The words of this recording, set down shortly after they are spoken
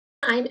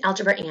I'm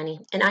Algebra Annie,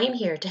 and I am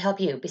here to help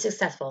you be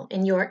successful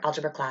in your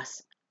algebra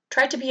class.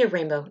 Try to be a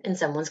rainbow in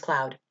someone's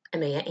cloud.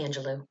 Amaya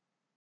Angelou.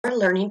 Our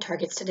learning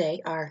targets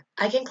today are: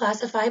 I can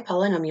classify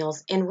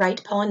polynomials and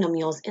write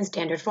polynomials in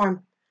standard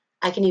form.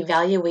 I can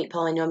evaluate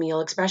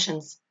polynomial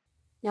expressions.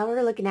 Now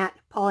we're looking at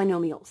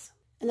polynomials.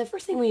 And the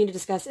first thing we need to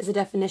discuss is a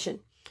definition.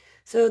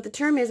 So the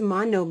term is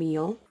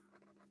monomial.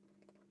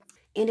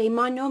 And a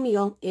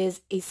monomial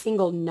is a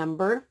single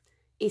number,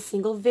 a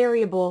single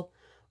variable,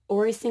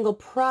 or a single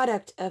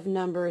product of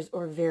numbers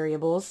or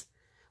variables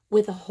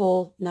with a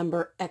whole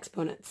number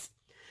exponents.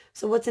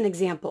 So what's an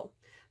example?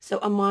 So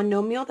a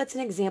monomial that's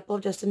an example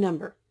of just a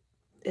number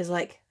is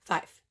like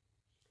 5.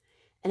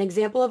 An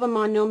example of a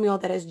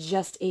monomial that is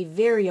just a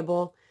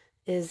variable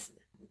is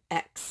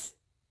x.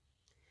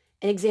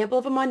 An example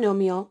of a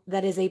monomial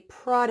that is a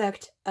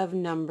product of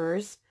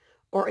numbers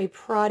or a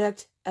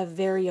product of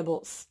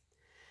variables.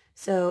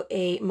 So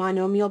a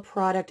monomial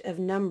product of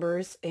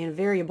numbers and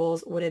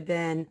variables would have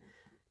been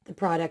the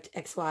product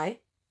xy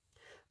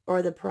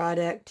or the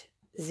product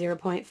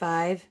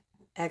 0.5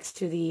 x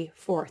to the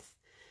fourth.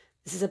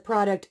 This is a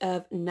product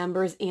of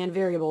numbers and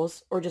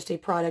variables or just a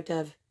product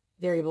of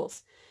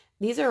variables.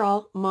 These are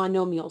all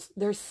monomials.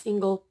 They're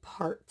single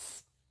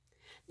parts.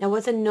 Now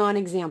what's a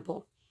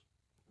non-example?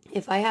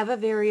 If I have a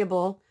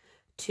variable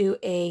to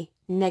a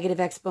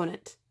negative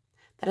exponent,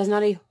 that is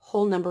not a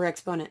whole number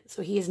exponent,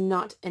 so he is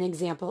not an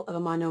example of a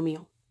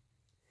monomial.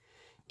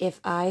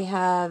 If I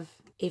have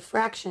a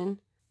fraction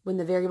when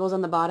the variable is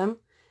on the bottom,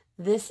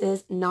 this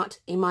is not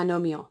a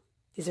monomial.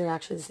 These are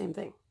actually the same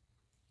thing.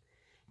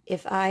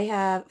 If I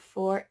have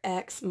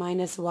 4x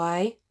minus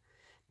y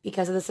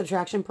because of the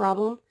subtraction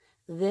problem,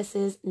 this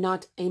is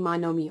not a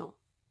monomial.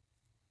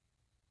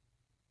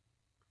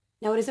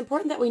 Now it is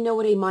important that we know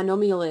what a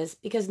monomial is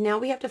because now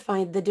we have to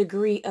find the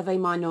degree of a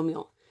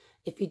monomial.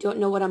 If you don't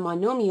know what a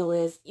monomial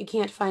is, you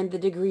can't find the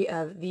degree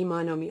of the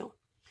monomial.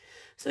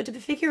 So to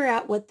figure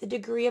out what the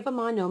degree of a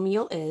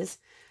monomial is,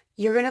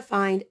 you're going to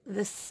find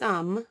the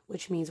sum,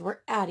 which means we're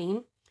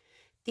adding,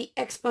 the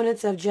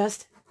exponents of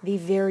just the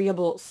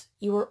variables.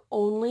 You are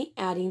only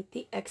adding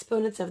the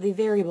exponents of the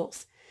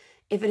variables.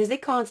 If it is a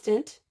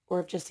constant, or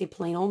if just a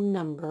plain old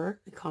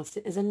number, the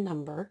constant is a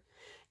number,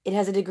 it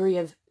has a degree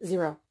of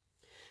 0.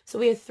 So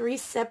we have 3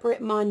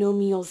 separate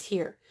monomials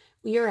here.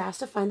 We are asked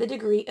to find the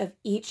degree of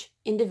each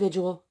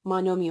individual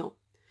monomial.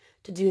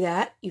 To do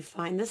that, you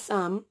find the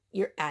sum,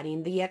 you're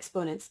adding the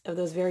exponents of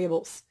those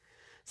variables.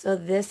 So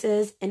this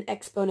is an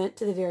exponent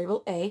to the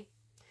variable a,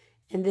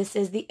 and this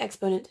is the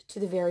exponent to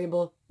the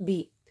variable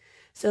b.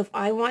 So if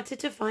I wanted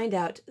to find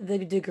out the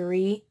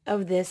degree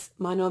of this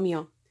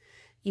monomial,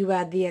 you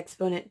add the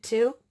exponent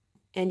 2,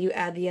 and you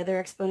add the other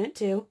exponent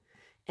 2,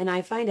 and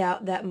I find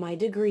out that my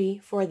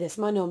degree for this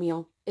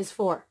monomial is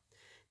 4.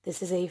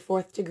 This is a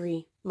 4th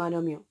degree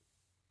monomial.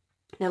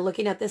 Now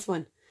looking at this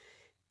one,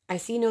 I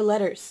see no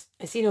letters.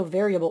 I see no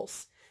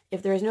variables.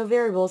 If there is no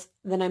variables,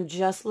 then I'm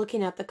just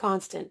looking at the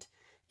constant.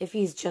 If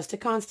he's just a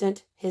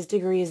constant, his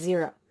degree is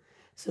 0.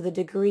 So the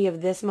degree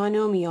of this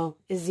monomial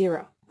is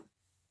 0.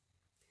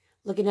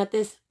 Looking at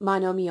this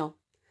monomial,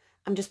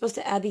 I'm just supposed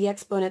to add the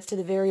exponents to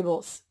the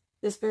variables.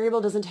 This variable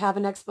doesn't have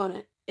an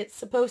exponent. It's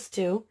supposed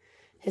to.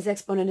 His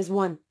exponent is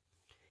 1.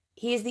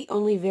 He is the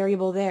only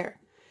variable there.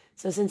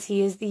 So since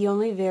he is the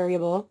only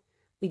variable,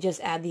 we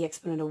just add the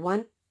exponent of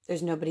 1.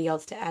 There's nobody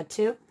else to add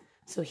to,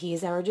 so he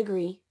is our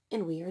degree,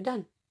 and we are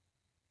done.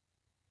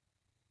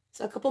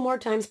 So a couple more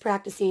times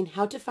practicing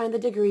how to find the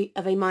degree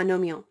of a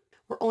monomial.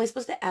 We're only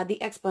supposed to add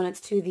the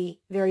exponents to the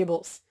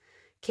variables.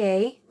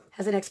 K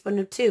has an exponent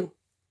of 2.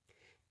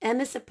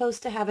 M is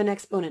supposed to have an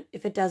exponent.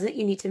 If it doesn't,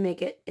 you need to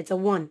make it. It's a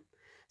 1.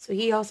 So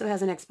he also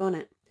has an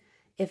exponent.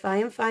 If I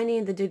am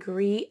finding the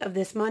degree of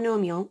this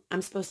monomial,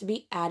 I'm supposed to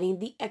be adding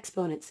the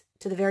exponents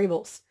to the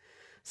variables.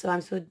 So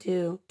I'm supposed to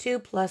do 2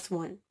 plus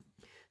 1.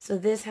 So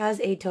this has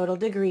a total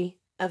degree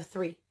of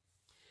 3.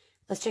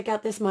 Let's check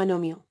out this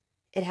monomial.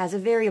 It has a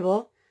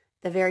variable.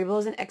 The variable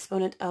is an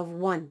exponent of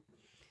 1.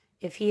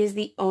 If he is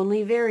the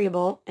only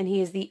variable and he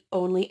is the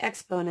only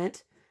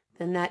exponent,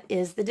 then that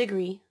is the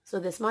degree. So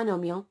this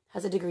monomial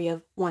has a degree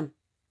of 1.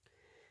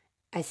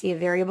 I see a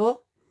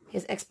variable.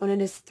 His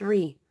exponent is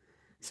 3.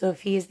 So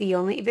if he is the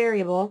only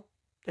variable,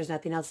 there's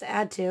nothing else to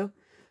add to.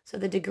 So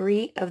the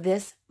degree of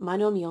this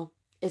monomial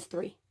is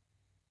 3.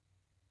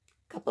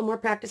 Couple more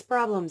practice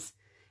problems.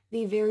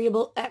 The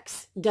variable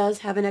x does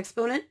have an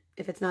exponent.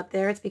 If it's not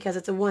there, it's because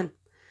it's a 1.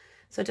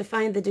 So to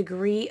find the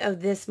degree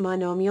of this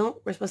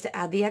monomial, we're supposed to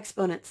add the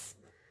exponents,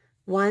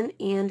 1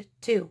 and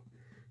 2.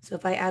 So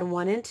if I add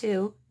 1 and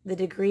 2, the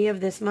degree of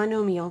this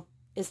monomial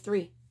is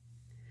 3.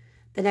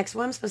 The next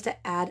one, I'm supposed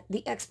to add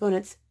the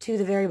exponents to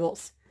the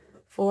variables,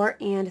 4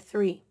 and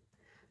 3.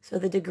 So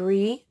the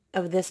degree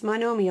of this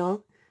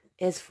monomial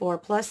is 4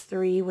 plus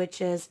 3,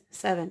 which is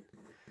 7.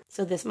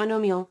 So this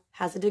monomial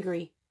has a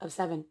degree of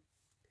 7.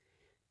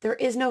 There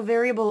is no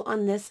variable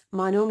on this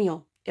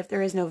monomial. If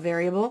there is no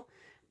variable,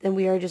 then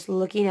we are just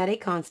looking at a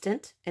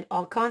constant, and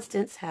all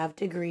constants have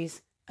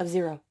degrees of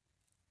 0.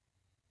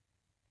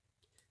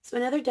 So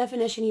another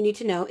definition you need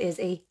to know is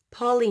a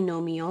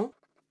polynomial.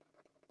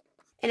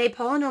 And a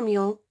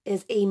polynomial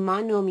is a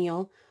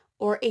monomial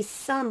or a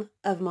sum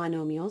of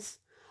monomials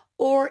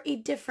or a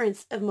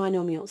difference of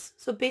monomials.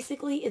 So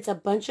basically it's a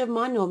bunch of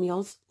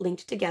monomials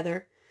linked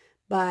together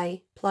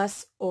by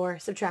plus or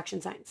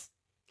subtraction signs.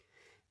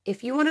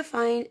 If you want to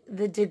find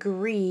the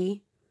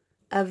degree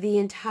of the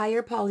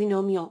entire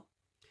polynomial,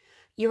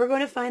 you are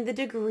going to find the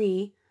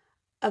degree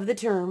of the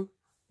term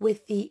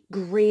with the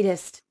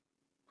greatest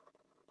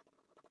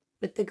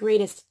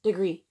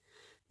degree.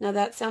 Now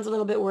that sounds a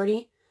little bit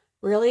wordy.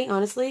 Really,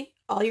 honestly,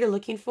 all you're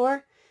looking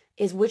for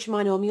is which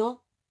monomial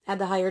had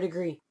the higher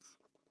degree.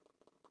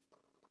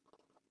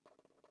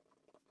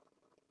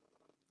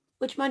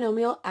 Which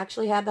monomial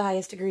actually had the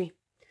highest degree.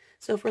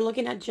 So if we're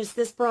looking at just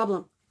this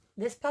problem,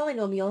 this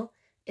polynomial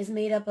is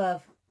made up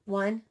of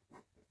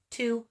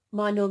 2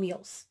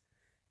 monomials.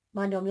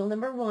 Monomial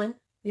number 1,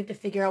 we have to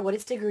figure out what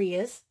its degree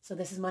is. So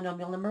this is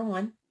monomial number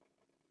 1.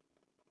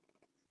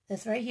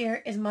 This right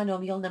here is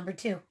monomial number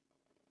 2.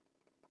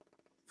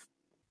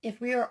 If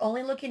we are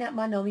only looking at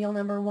monomial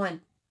number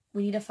 1,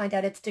 we need to find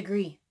out its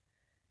degree.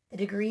 The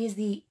degree is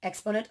the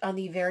exponent on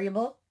the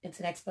variable. It's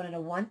an exponent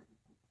of 1.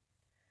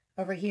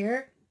 Over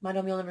here,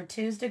 monomial number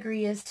 2's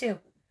degree is 2.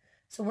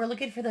 So we're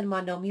looking for the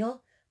monomial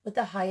with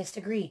the highest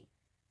degree.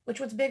 Which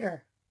one's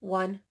bigger,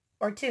 1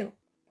 or 2?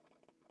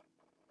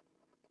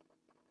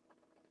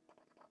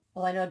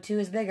 Well, I know 2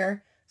 is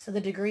bigger, so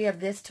the degree of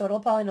this total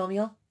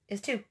polynomial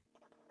is 2.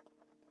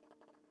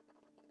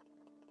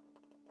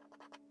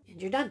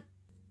 And you're done.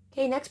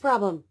 Okay, next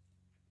problem.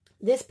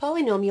 This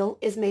polynomial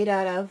is made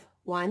out of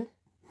 1,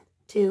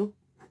 2,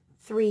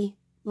 3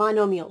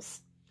 monomials.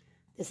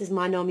 This is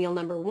monomial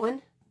number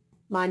 1,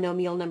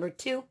 monomial number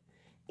 2,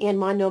 and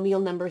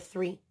monomial number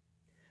 3.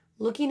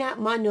 Looking at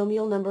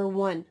monomial number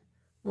 1,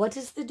 what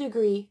is the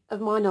degree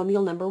of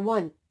monomial number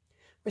 1?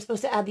 We're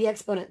supposed to add the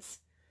exponents.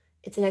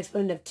 It's an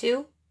exponent of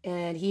 2,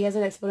 and he has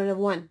an exponent of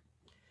 1.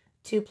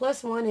 2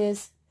 plus 1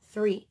 is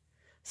 3.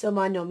 So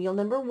monomial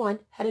number 1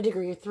 had a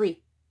degree of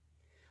 3.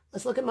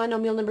 Let's look at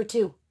monomial number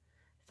 2.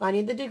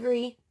 Finding the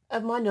degree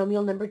of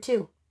monomial number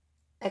 2.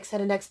 X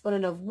had an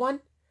exponent of 1.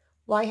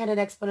 Y had an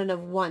exponent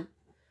of 1.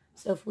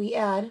 So if we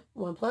add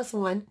 1 plus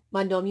 1,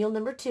 monomial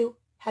number 2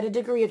 had a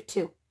degree of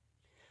 2.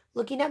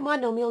 Looking at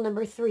monomial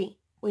number 3,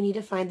 we need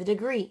to find the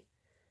degree.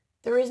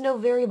 There is no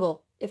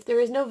variable. If there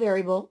is no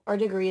variable, our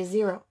degree is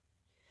 0.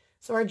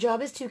 So our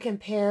job is to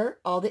compare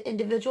all the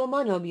individual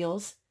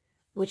monomials.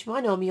 Which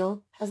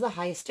monomial has the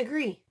highest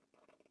degree?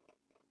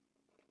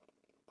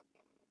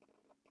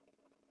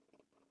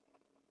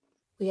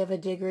 We have a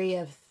degree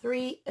of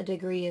 3, a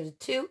degree of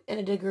 2, and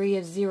a degree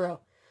of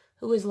 0.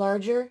 Who is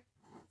larger?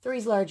 3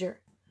 is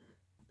larger.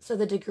 So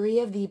the degree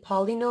of the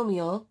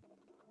polynomial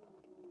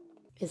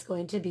is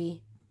going to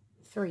be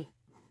 3.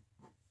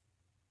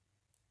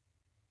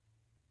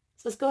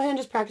 So let's go ahead and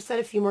just practice that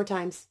a few more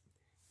times.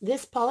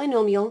 This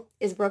polynomial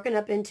is broken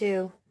up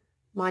into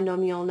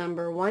monomial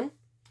number 1,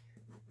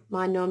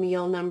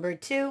 monomial number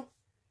 2,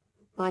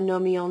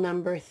 monomial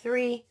number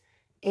 3,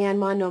 and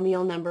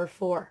monomial number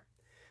 4.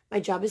 My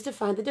job is to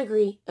find the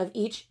degree of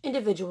each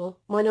individual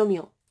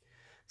monomial.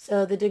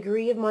 So the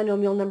degree of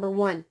monomial number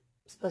 1, I'm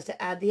supposed to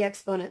add the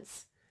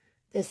exponents.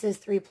 This is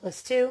 3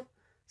 plus 2,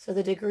 so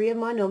the degree of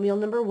monomial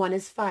number 1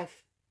 is 5.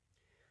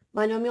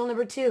 Monomial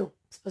number 2, I'm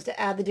supposed to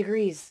add the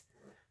degrees.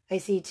 I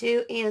see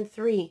 2 and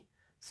 3.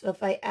 So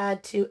if I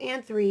add 2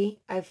 and 3,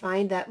 I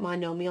find that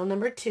monomial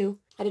number 2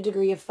 had a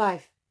degree of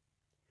 5.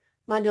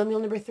 Monomial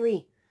number 3,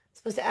 I'm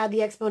supposed to add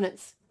the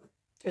exponents.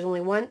 There's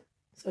only 1,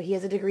 so he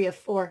has a degree of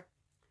 4.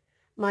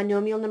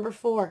 Monomial number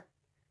 4,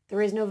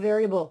 there is no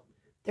variable.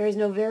 There is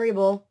no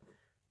variable,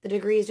 the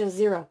degree is just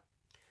 0.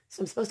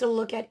 So I'm supposed to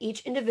look at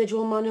each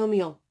individual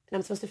monomial, and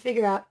I'm supposed to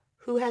figure out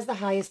who has the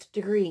highest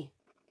degree.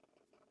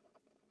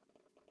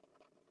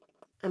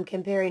 I'm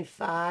comparing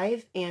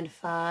 5 and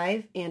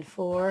 5 and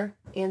 4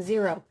 and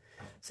 0.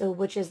 So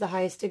which is the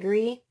highest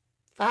degree?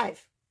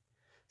 5.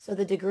 So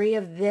the degree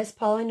of this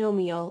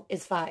polynomial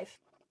is 5.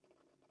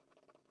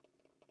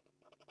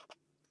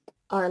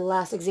 Our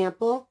last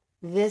example,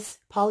 this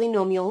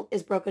polynomial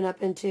is broken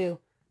up into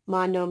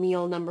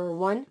monomial number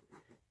 1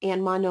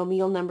 and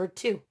monomial number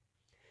 2.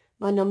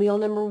 Monomial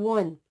number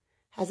 1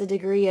 has a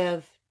degree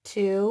of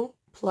 2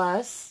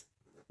 plus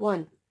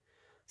 1.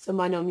 So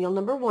monomial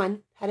number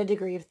 1 had a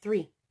degree of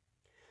 3.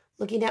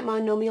 Looking at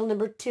monomial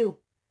number 2,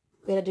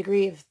 we had a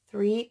degree of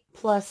 3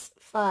 plus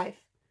 5.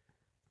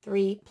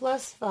 3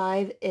 plus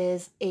 5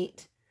 is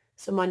 8.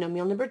 So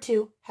monomial number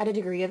 2 had a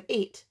degree of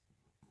 8.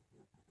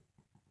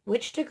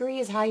 Which degree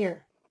is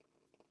higher?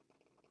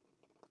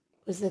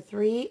 Was the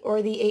 3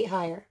 or the 8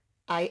 higher?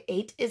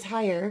 8 is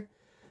higher,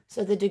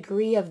 so the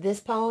degree of this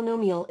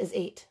polynomial is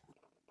 8.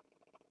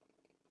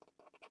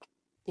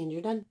 And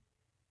you're done.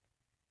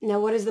 Now,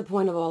 what is the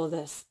point of all of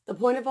this? The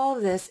point of all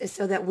of this is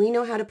so that we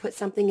know how to put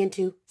something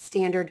into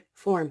standard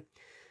form.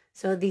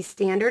 So the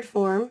standard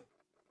form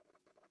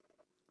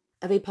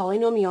of a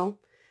polynomial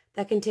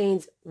that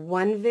contains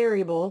one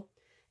variable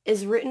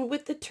is written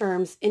with the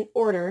terms in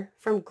order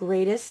from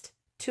greatest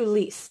to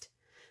least.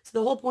 So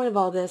the whole point of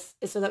all this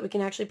is so that we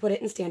can actually put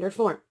it in standard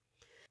form.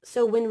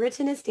 So when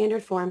written in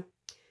standard form,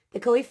 the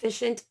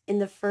coefficient in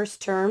the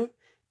first term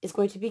is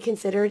going to be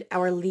considered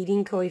our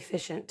leading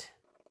coefficient.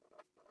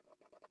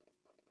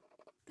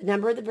 The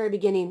number at the very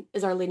beginning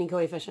is our leading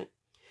coefficient.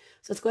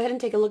 So let's go ahead and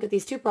take a look at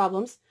these two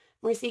problems.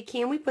 We're going to see,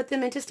 can we put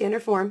them into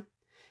standard form?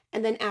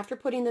 And then after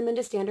putting them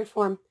into standard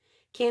form,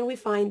 can we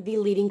find the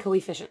leading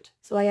coefficient?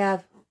 So I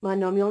have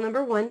monomial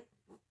number 1,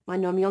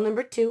 monomial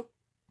number 2,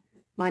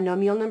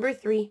 monomial number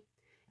 3,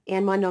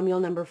 and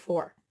monomial number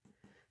 4.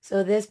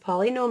 So this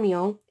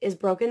polynomial is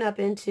broken up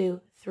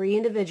into 3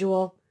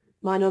 individual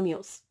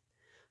monomials.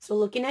 So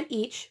looking at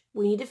each,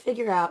 we need to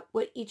figure out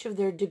what each of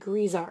their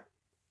degrees are.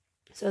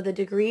 So the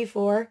degree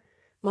for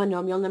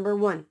monomial number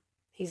 1,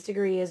 his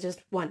degree is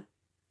just 1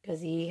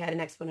 because he had an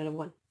exponent of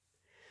 1.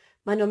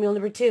 Monomial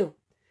number 2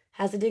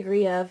 has a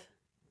degree of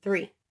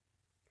 3.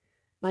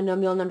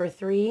 Monomial number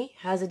 3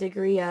 has a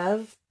degree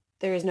of,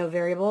 there is no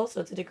variable,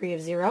 so it's a degree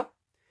of 0.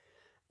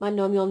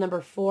 Monomial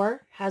number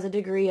 4 has a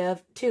degree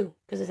of 2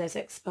 because its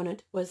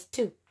exponent was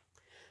 2.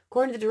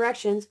 According to the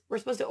directions, we're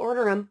supposed to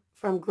order them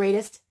from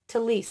greatest to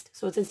least,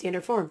 so it's in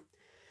standard form.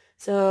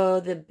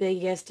 So the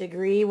biggest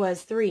degree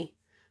was 3,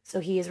 so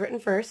he is written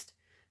first.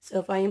 So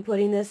if I am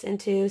putting this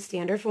into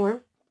standard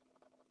form,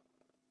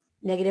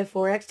 negative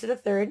 4x to the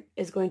third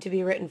is going to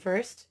be written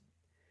first.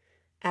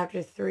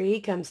 After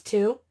 3 comes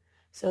 2,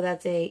 so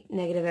that's a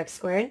negative x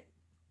squared.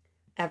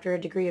 After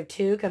a degree of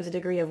 2 comes a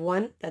degree of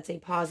 1, that's a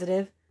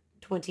positive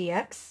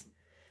 20x.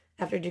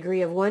 After a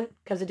degree of 1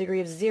 comes a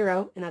degree of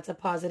 0, and that's a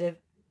positive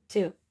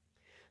 2.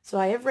 So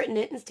I have written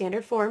it in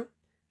standard form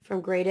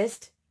from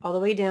greatest all the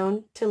way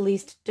down to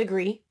least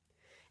degree.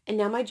 And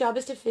now my job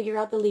is to figure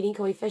out the leading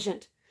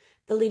coefficient.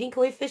 The leading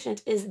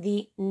coefficient is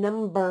the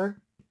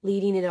number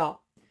leading it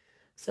all.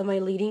 So my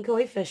leading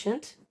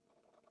coefficient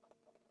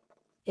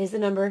is the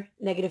number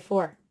negative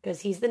 4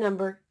 because he's the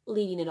number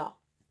leading it all.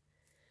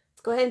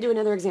 Let's go ahead and do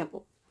another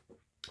example.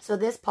 So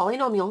this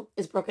polynomial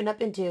is broken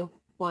up into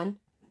 1,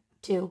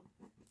 2,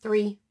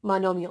 3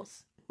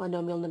 monomials.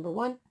 Monomial number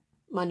 1,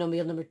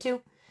 monomial number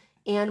 2,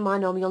 and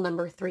monomial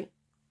number 3.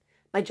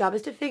 My job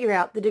is to figure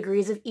out the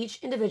degrees of each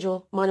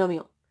individual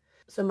monomial.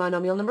 So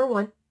monomial number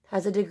 1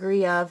 has a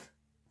degree of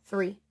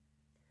 3.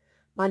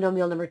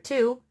 Monomial number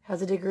 2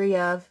 has a degree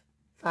of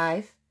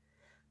 5.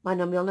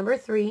 Monomial number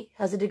 3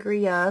 has a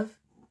degree of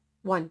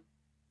 1. I'm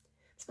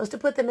supposed to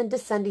put them in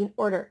descending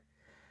order.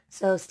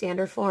 So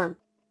standard form.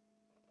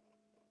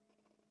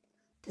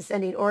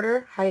 Descending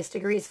order, highest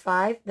degree is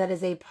 5. That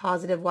is a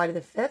positive y to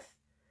the 5th.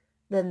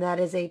 Then that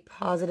is a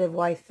positive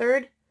y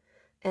third.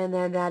 And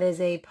then that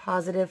is a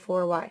positive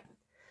 4y.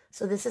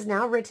 So this is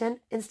now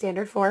written in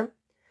standard form.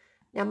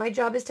 Now my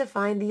job is to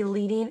find the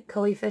leading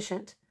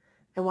coefficient.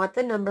 I want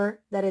the number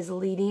that is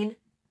leading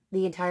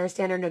the entire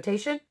standard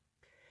notation.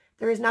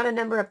 There is not a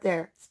number up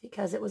there. It's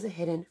because it was a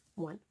hidden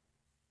 1.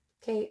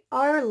 Okay,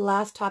 our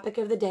last topic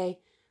of the day,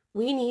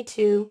 we need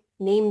to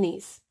name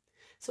these.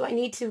 So I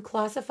need to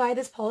classify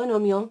this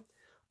polynomial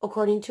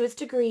according to its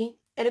degree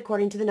and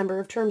according to the number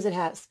of terms it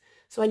has.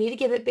 So I need to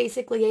give it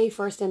basically a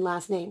first and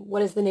last name.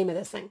 What is the name of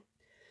this thing?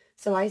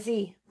 So I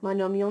see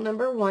monomial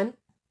number 1,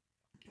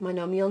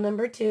 monomial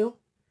number 2,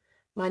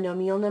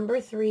 monomial number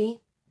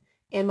 3,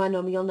 and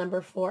monomial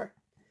number 4.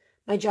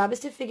 My job is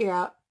to figure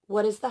out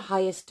what is the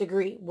highest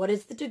degree. What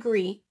is the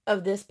degree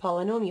of this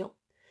polynomial?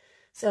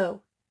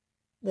 So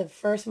the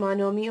first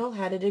monomial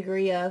had a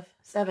degree of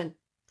 7.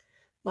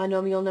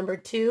 Monomial number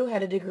 2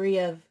 had a degree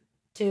of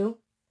 2.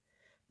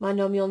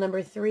 Monomial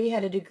number 3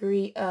 had a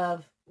degree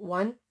of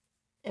 1.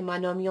 And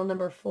monomial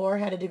number 4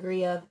 had a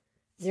degree of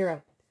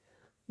 0.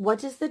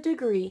 What is the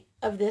degree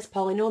of this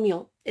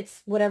polynomial?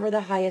 It's whatever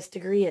the highest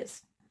degree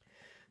is.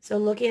 So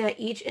looking at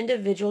each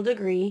individual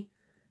degree,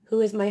 who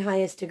is my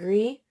highest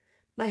degree?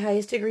 My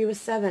highest degree was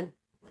 7.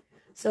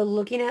 So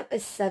looking at a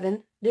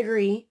 7th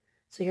degree,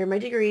 so here are my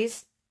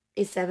degrees.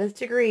 A 7th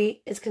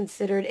degree is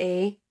considered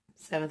a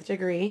 7th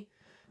degree.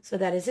 So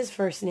that is his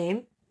first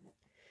name.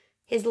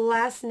 His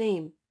last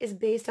name is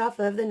based off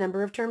of the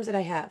number of terms that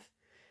I have.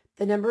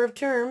 The number of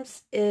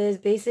terms is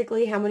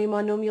basically how many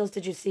monomials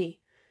did you see?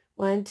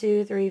 1,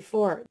 2, 3,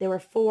 4. There were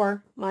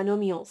 4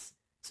 monomials.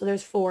 So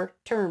there's 4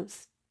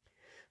 terms.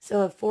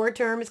 So a 4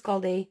 term is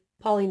called a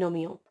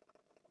polynomial.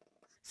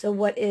 So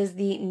what is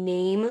the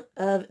name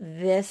of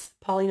this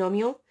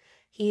polynomial?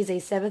 He's a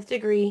 7th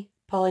degree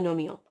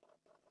polynomial.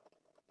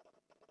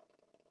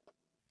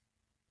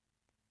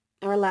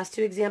 Our last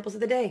 2 examples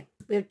of the day.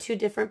 We have 2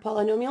 different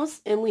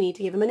polynomials and we need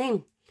to give them a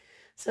name.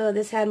 So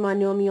this had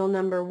monomial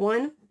number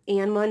 1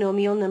 and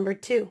monomial number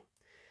 2.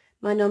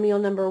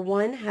 Monomial number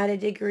 1 had a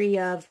degree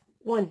of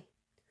 1.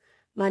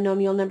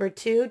 Monomial number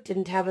 2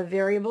 didn't have a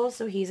variable,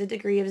 so he's a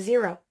degree of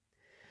 0.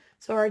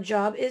 So our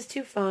job is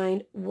to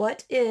find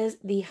what is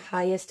the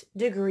highest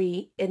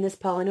degree in this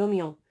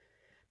polynomial.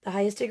 The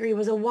highest degree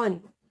was a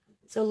 1.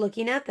 So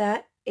looking at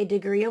that, a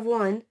degree of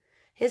 1,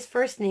 his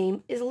first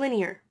name is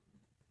linear.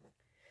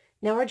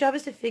 Now our job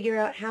is to figure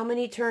out how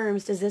many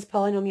terms does this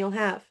polynomial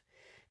have.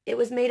 It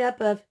was made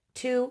up of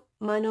 2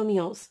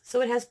 monomials,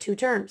 so it has 2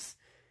 terms.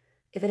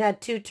 If it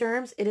had 2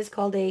 terms, it is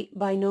called a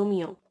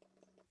binomial.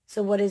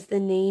 So what is the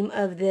name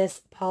of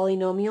this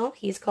polynomial?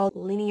 He's called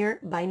linear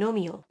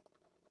binomial.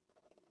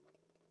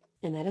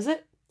 And that is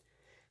it.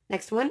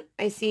 Next one,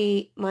 I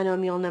see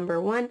monomial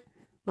number 1,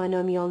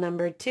 monomial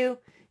number 2,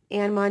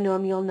 and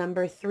monomial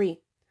number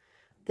 3.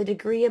 The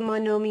degree of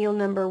monomial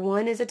number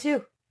 1 is a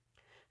 2.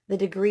 The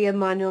degree of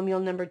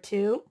monomial number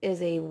 2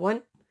 is a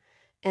 1.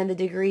 And the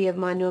degree of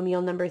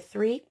monomial number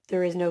 3,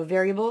 there is no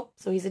variable,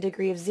 so he's a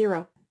degree of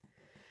 0.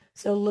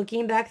 So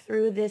looking back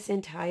through this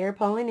entire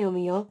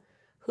polynomial,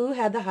 who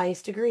had the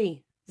highest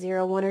degree?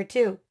 0, 1, or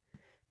 2?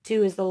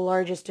 2 is the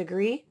largest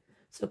degree.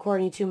 So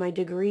according to my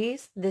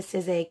degrees, this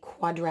is a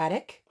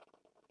quadratic.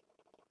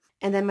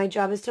 And then my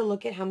job is to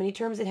look at how many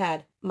terms it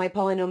had. My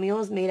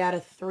polynomial is made out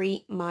of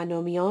 3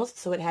 monomials,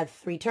 so it had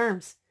 3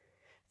 terms.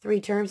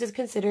 3 terms is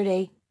considered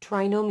a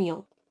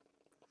trinomial.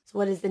 So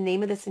what is the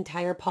name of this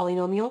entire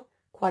polynomial?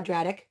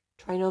 Quadratic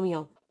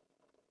trinomial.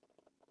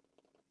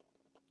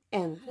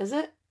 And that is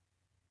it.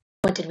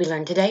 What did we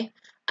learn today?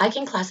 I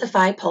can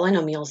classify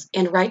polynomials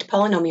and write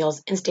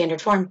polynomials in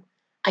standard form.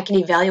 I can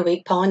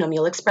evaluate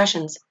polynomial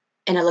expressions.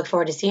 And I look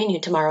forward to seeing you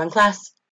tomorrow in class.